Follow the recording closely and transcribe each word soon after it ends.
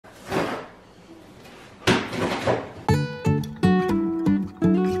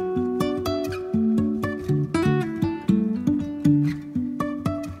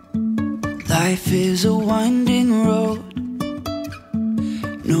Life is a winding road,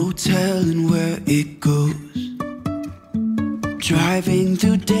 no telling where it goes. Driving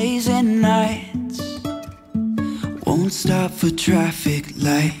through days and nights, won't stop for traffic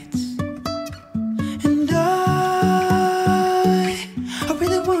lights. And I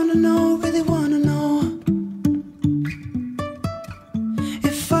really wanna know,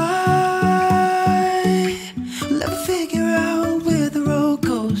 if I'll ever figure out where the road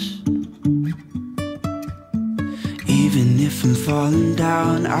goes. Even if I'm falling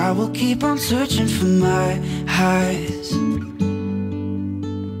down, I will keep on searching for my highs.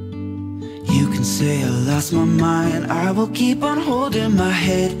 You can say I lost my mind, I will keep on holding my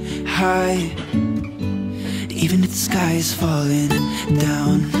head high, even if the sky is falling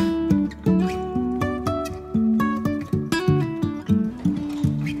down.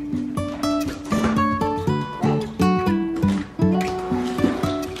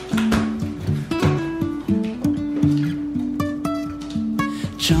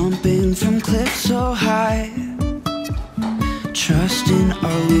 Jumping from cliffs so high, trusting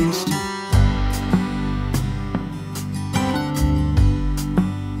our instinct.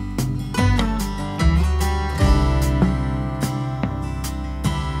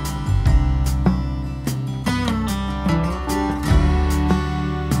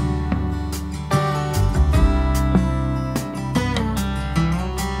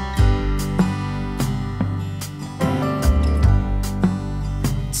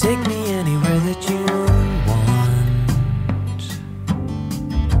 Take me anywhere that you want.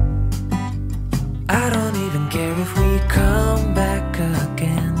 I don't even care if we come back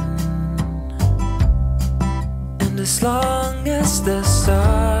again. And as long as the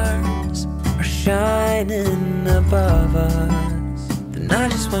stars are shining above us, then I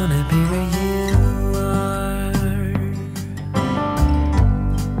just wanna be where you are.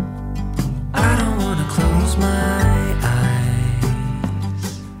 I don't wanna close my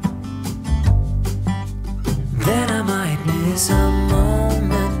a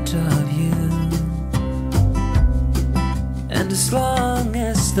moment of you. And as long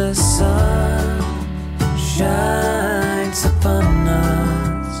as the sun shines upon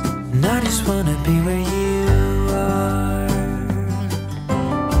us, and I just wanna be where you are.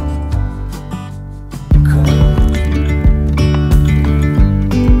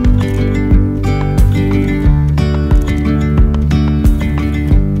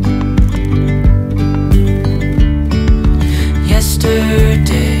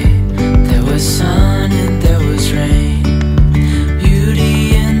 Yesterday, there was sun and there was rain,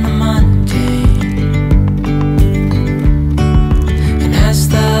 beauty in the mundane. And as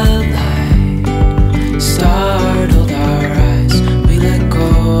the light startled our eyes, we let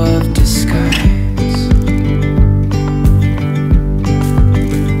go of disguise.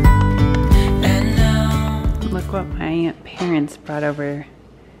 And now, look what my parents brought over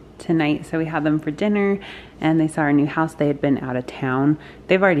tonight. So we had them for dinner and they saw our new house. They had been out of town.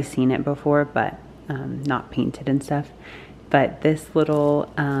 They've already seen it before, but not painted and stuff. But this little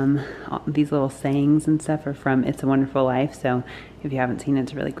these little sayings and stuff are from It's a Wonderful Life. So if you haven't seen it,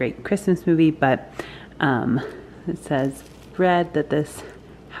 it's a really great Christmas movie. But it says, bread that this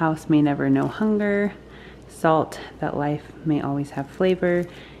house may never know hunger, salt that life may always have flavor,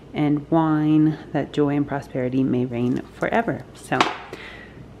 and wine that joy and prosperity may reign forever. So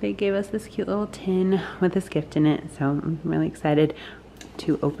they gave us this cute little tin with this gift in it, so I'm really excited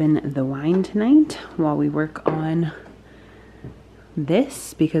to open the wine tonight while we work on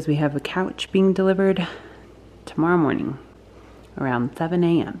this, because we have a couch being delivered tomorrow morning around 7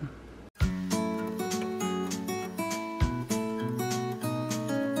 a.m.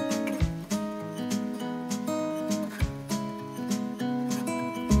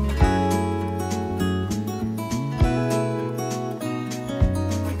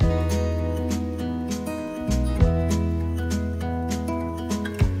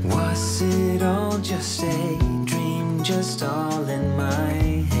 Just a dream, just all in my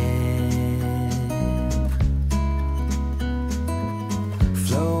head.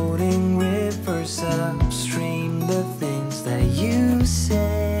 Floating rivers upstream, the things that you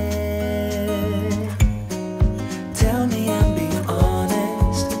said. Tell me and be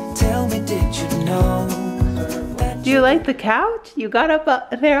honest. Tell me, did you know that? Do you like the couch? You got up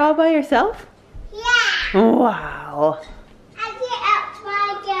there all by yourself? Yeah. Wow.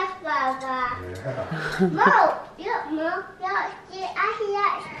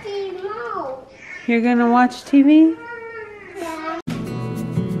 You're gonna watch TV? Yeah.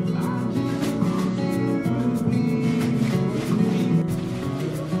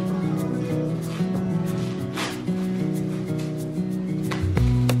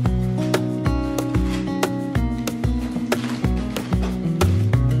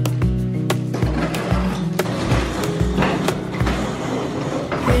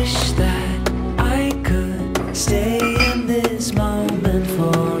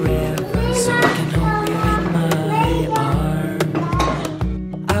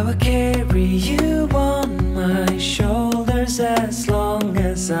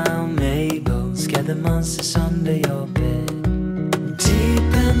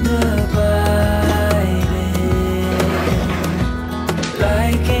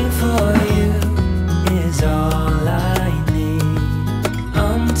 Liking for you is all I need.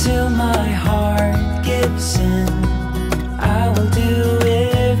 Until my heart gives in, I will do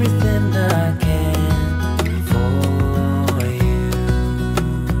everything I can for you.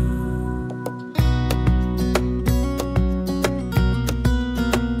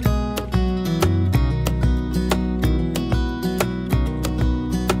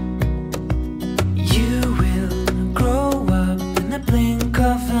 You will grow up in the blink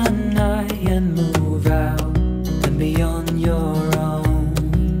of an eye and move out and be on your own.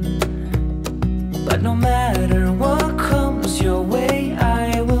 But no matter what comes your way,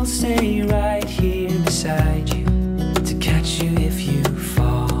 I will stay right here beside you to catch you if you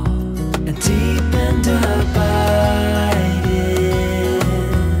fall, and deep and abiding,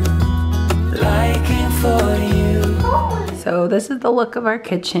 liking for you. So this is the look of our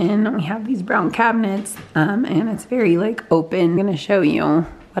kitchen. We have these brown cabinets and it's very like open. I'm gonna show you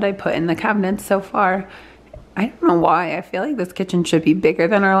what I put in the cabinets so far. I don't know why. I feel like this kitchen should be bigger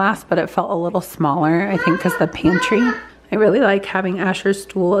than our last, but it felt a little smaller. I think because the pantry. I really like having Asher's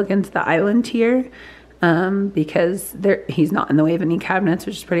stool against the island here because he's not in the way of any cabinets,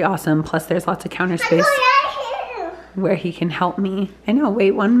 which is pretty awesome. Plus there's lots of counter space where he can help me. I know,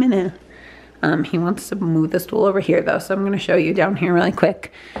 wait 1 minute. He wants to move the stool over here though, so I'm gonna show you down here really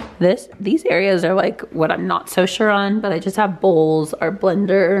quick. These areas are like what I'm not so sure on, but I just have bowls, our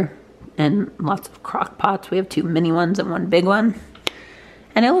blender, and lots of crock pots. We have 2 mini ones and 1 big one.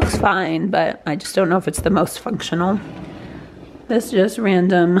 And it looks fine, but I just don't know if it's the most functional. This is just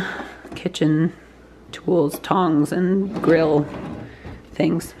random kitchen tools, tongs and grill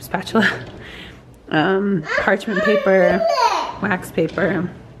things, spatula. Parchment paper, wax paper.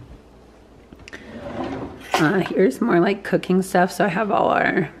 Here's more like cooking stuff. So I have all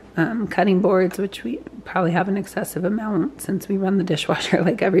our cutting boards, which we probably have an excessive amount since we run the dishwasher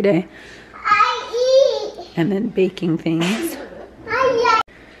like every day. And then baking things.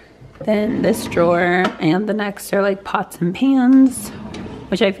 Then this drawer and the next are like pots and pans,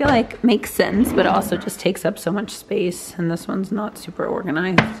 which I feel like makes sense, but also just takes up so much space. And this one's not super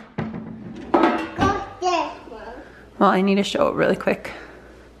organized. Well, I need to show it really quick.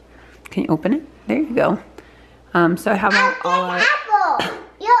 Can you open it? There you go. So I have all our apple.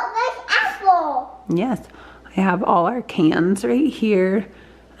 Apple. Yes, I have all our cans right here,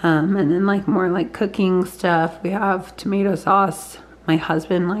 and then like more like cooking stuff. We have tomato sauce. My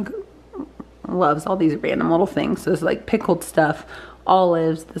husband like loves all these random little things. So there's like pickled stuff,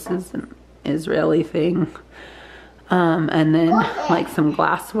 olives. This is an Israeli thing, and then like some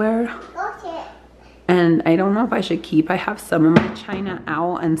glassware. And I don't know if I should keep. I have some of my china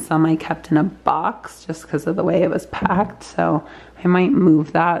out and some I kept in a box just because of the way it was packed. So I might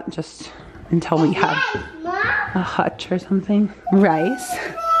move that just until we have a hutch or something. Rice.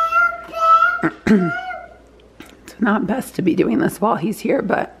 It's not best to be doing this while he's here,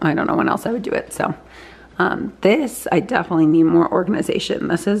 but I don't know when else I would do it. So this, I definitely need more organization.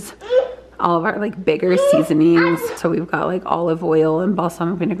 This is all of our like bigger seasonings. So we've got like olive oil and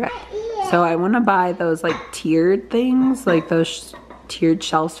balsamic vinaigrette. So I want to buy those like tiered things, like those tiered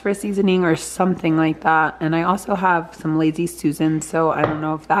shelves for seasoning or something like that. And I also have some Lazy Susan, so I don't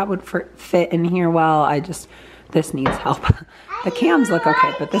know if that would fit in here well. This needs help. The cans look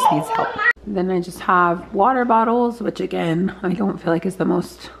okay, but this needs help. Then I just have water bottles, which again, I don't feel like is the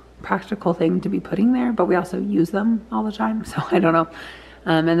most practical thing to be putting there, but we also use them all the time, so I don't know.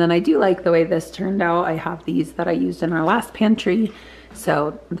 And then I do like the way this turned out. I have these that I used in our last pantry.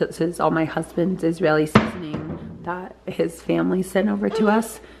 So this is all my husband's Israeli seasoning that his family sent over to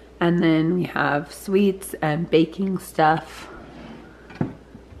us. And then we have sweets and baking stuff.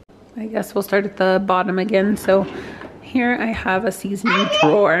 I guess we'll start at the bottom again. So here I have a seasoning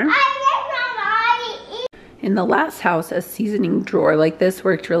drawer. In the last house, a seasoning drawer like this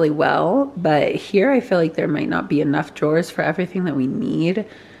worked really well, but here I feel like there might not be enough drawers for everything that we need.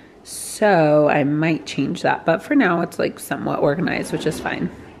 So I might change that, but for now it's like somewhat organized, which is fine.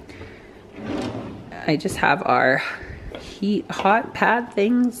 I just have our hot pad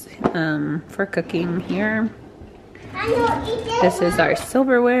things for cooking here. This is our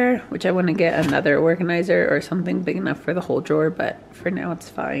silverware, which I want to get another organizer or something big enough for the whole drawer, but for now it's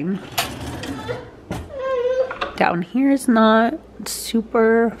fine. Down here is not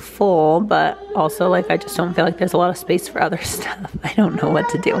super full, but also like I just don't feel like there's a lot of space for other stuff. I don't know what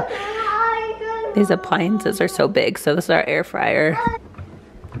to do. These appliances are so big. So this is our air fryer.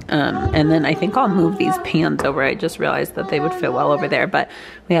 And then I think I'll move these pans over. I just realized that they would fit well over there, but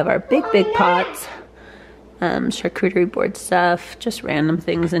we have our big pots, charcuterie board stuff, just random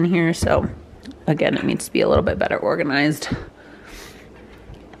things in here. So again, it needs to be a little bit better organized.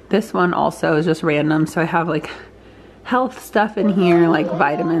 This one also is just random. So I have like health stuff in here, like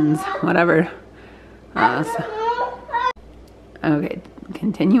vitamins, whatever. Okay,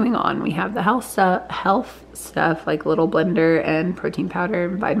 continuing on, we have the health stuff like little blender and protein powder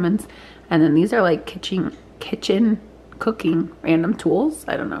and vitamins. And then these are like kitchen cooking random tools.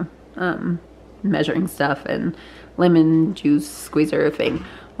 I don't know, measuring stuff and lemon juice squeezer thing,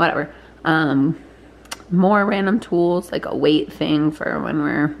 whatever. More random tools, like a weight thing for when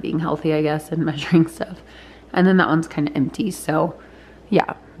we're being healthy, I guess, and measuring stuff. And then that one's kind of empty. So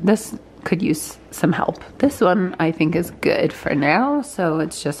yeah, this could use some help. This one I think is good for now. So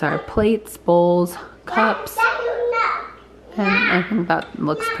it's just our plates, bowls, cups, and I think that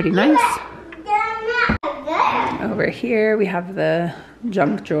looks pretty nice. Over here we have the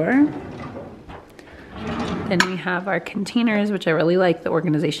junk drawer. Then we have our containers, which I really like the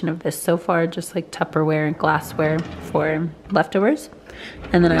organization of this so far, just like Tupperware and glassware for leftovers.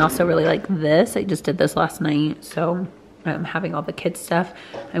 And then I also really like this. I just did this last night, so I'm having all the kids stuff.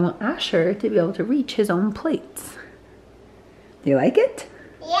 I want Asher to be able to reach his own plates. Do you like it?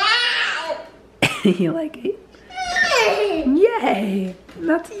 Yeah. You like it? Yay!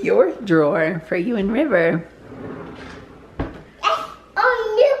 That's your drawer for you and River.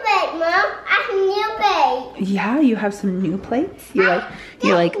 Yeah, you have some new plates. You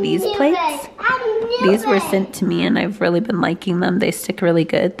like these plates? These were sent to me and I've really been liking them. They stick really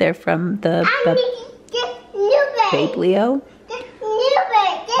good. They're from the Babe Leo.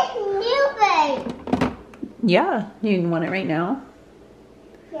 Yeah, you want it right now?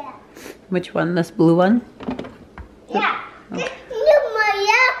 Yeah. Which one? This blue one? Yeah. Okay.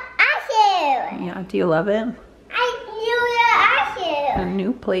 Asher. Yeah, do you love it? Asher. A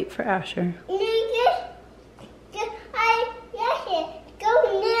new plate for Asher.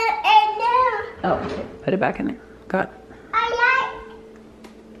 Oh, okay. Put it back in there. Got it.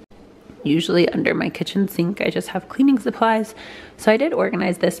 Usually under my kitchen sink, I just have cleaning supplies. So I did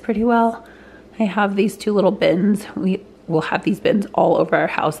organize this pretty well. I have these two little bins. We will have these bins all over our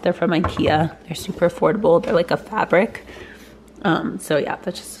house. They're from IKEA. They're super affordable. They're like a fabric. So yeah,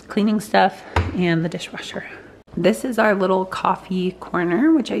 that's just cleaning stuff and the dishwasher. This is our little coffee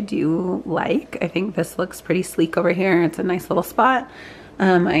corner, which I do like. I think this looks pretty sleek over here. It's a nice little spot.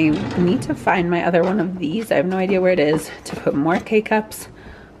 I need to find my other one of these. I have no idea where it is to put more K-cups,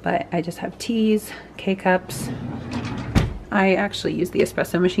 but I just have teas, K-cups. I actually use the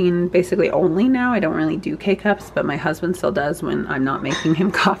espresso machine basically only now. I don't really do K-cups, but my husband still does when I'm not making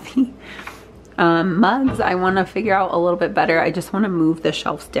him coffee. Mugs, I want to figure out a little bit better. I just want to move the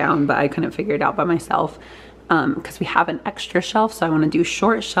shelves down, but I couldn't figure it out by myself because we have an extra shelf. So I want to do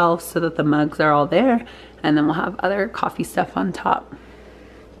short shelves so that the mugs are all there, and then we'll have other coffee stuff on top.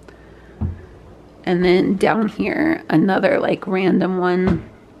 And then down here, another like random one.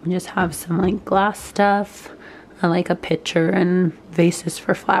 We just have some like glass stuff, like a pitcher and vases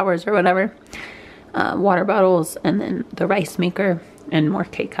for flowers or whatever. Water bottles, and then the rice maker and more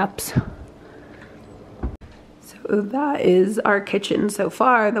K-cups. So that is our kitchen so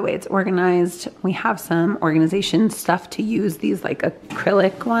far, the way it's organized. We have some organization stuff to use, these like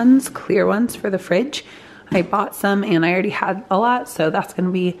acrylic ones, clear ones for the fridge. I bought some and I already had a lot, so that's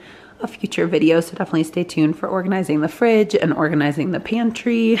gonna be a future video, so definitely stay tuned for organizing the fridge and organizing the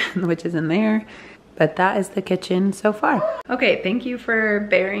pantry, which is in there. But that is the kitchen so far. Okay, thank you for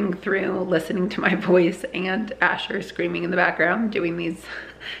bearing through listening to my voice and Asher screaming in the background doing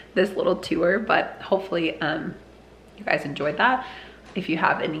this little tour, but hopefully you guys enjoyed that. If you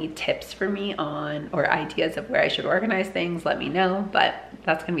have any tips for me on or ideas of where I should organize things, let me know. But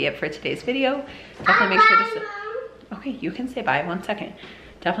that's gonna be it for today's video. Definitely make sure to okay, you can say bye 1 second.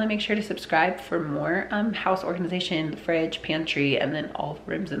 Definitely make sure to subscribe for more house organization, the fridge, pantry, and then all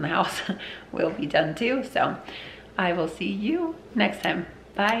the rooms in the house will be done too. So I will see you next time.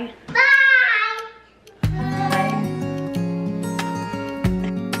 Bye. Bye.